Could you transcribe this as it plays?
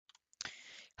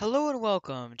Hello and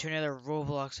welcome to another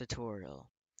Roblox tutorial.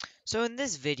 So in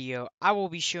this video, I will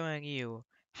be showing you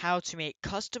how to make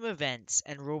custom events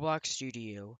in Roblox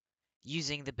Studio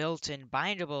using the built-in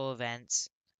bindable events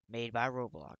made by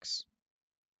Roblox.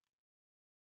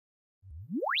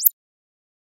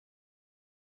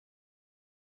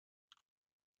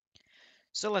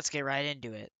 So let's get right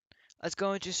into it. Let's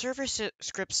go into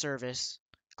script service,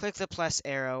 click the plus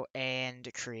arrow, and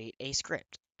create a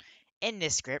script. In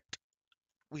this script,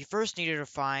 we first need to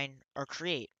define or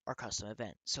create our custom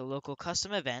event. So local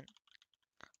custom event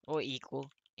will equal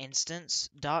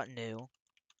instance.new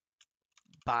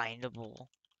bindable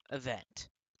event.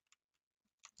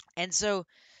 And so,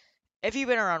 if you've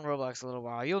been around Roblox a little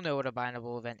while, you'll know what a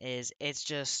bindable event is. It's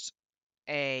just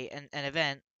an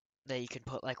event that you can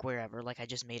put like wherever. Like I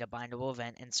just made a bindable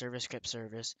event in service script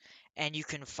service, and you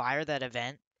can fire that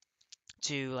event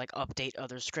to like update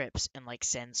other scripts and like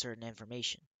send certain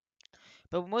information.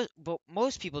 But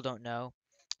most people don't know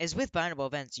is with bindable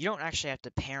events, you don't actually have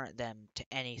to parent them to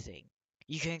anything.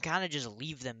 You can kind of just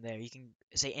leave them there. You can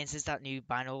say instance.new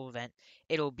bindable event.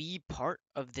 It'll be part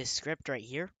of this script right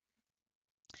here.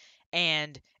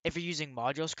 And if you're using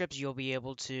module scripts, you'll be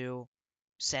able to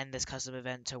send this custom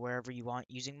event to wherever you want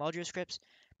using module scripts.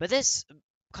 But this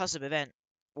custom event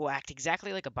will act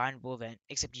exactly like a bindable event,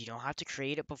 except you don't have to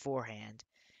create it beforehand,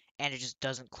 and it just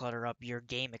doesn't clutter up your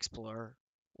game explorer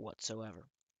whatsoever.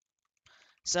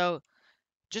 So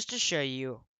just to show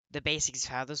you the basics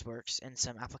of how this works and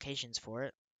some applications for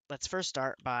it, let's first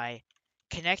start by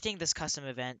connecting this custom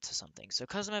event to something. So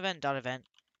custom event.event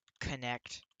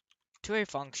connect to a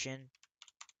function,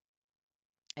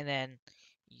 and then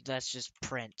let's just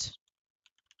print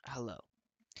hello.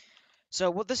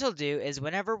 So what this will do is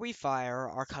whenever we fire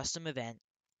our custom event,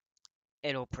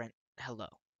 it'll print hello.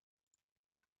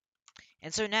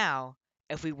 And so now,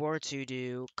 if we were to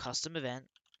do custom event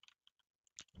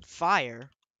fire,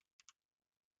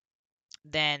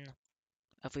 then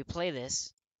if we play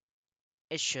this,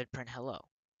 it should print hello.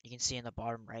 You can see in the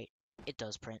bottom right, it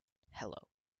does print hello.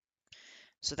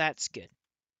 So that's good.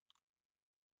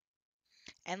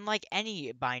 And like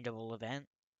any bindable event,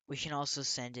 we can also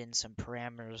send in some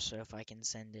parameters. So if I can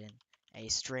send in a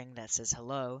string that says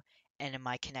hello, and in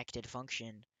my connected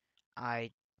function,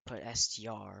 I put str,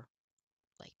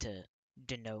 like to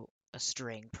denote a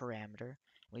string parameter.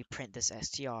 We print this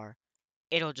str,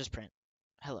 it'll just print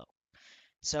hello.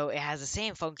 So it has the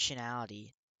same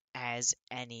functionality as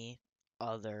any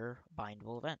other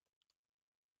bindable event.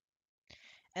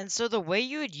 And so the way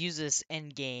you would use this in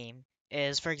game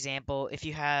is, for example, if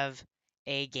you have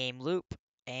a game loop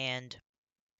and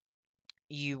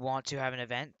you want to have an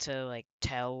event to like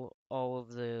tell all of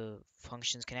the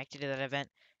functions connected to that event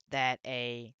that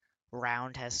a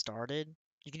round has started,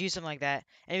 you can do something like that.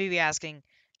 And maybe be asking,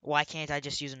 why can't I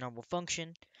just use a normal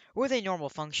function? With a normal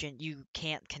function, you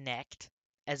can't connect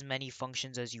as many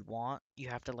functions as you want. You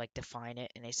have to like define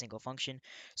it in a single function.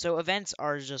 So events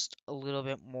are just a little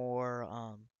bit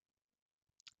more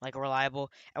like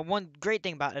reliable. And one great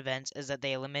thing about events is that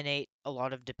they eliminate a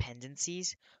lot of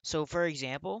dependencies. So for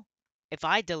example, if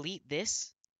I delete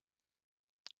this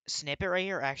snippet right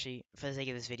here, actually for the sake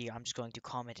of this video, I'm just going to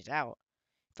comment it out.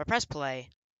 If I press play,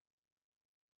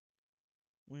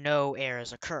 no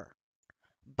errors occur.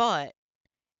 But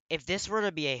if this were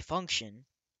to be a function,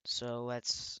 so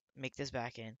let's make this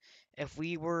back in. If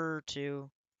we were to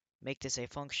make this a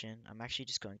function, I'm actually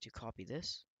just going to copy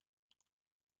this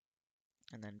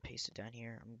and then paste it down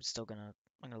here. I'm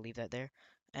gonna leave that there.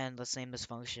 And let's name this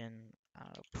function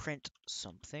print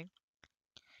something.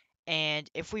 And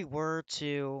if we were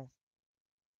to,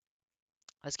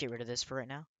 let's get rid of this for right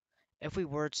now. If we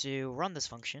were to run this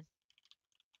function,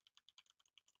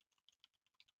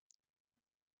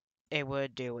 it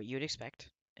would do what you'd expect.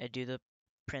 It'd do the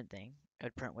print thing. It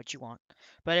would print what you want.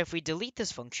 But if we delete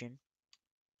this function,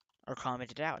 or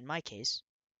comment it out in my case,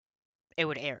 it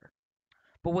would error.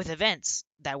 But with events,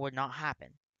 that would not happen.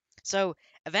 So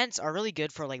events are really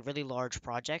good for like really large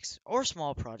projects or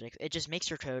small projects. It just makes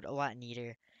your code a lot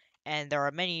neater. And there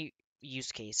are many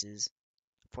use cases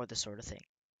for this sort of thing.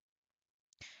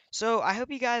 So I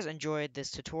hope you guys enjoyed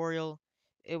this tutorial.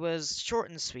 It was short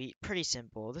and sweet, pretty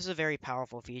simple. This is a very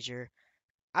powerful feature.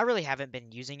 I really haven't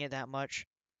been using it that much,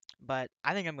 but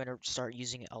I think I'm going to start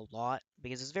using it a lot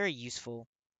because it's very useful,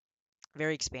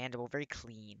 very expandable, very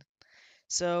clean.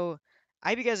 So I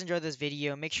hope you guys enjoyed this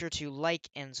video. Make sure to like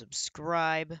and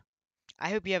subscribe. I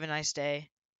hope you have a nice day,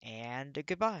 and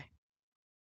goodbye.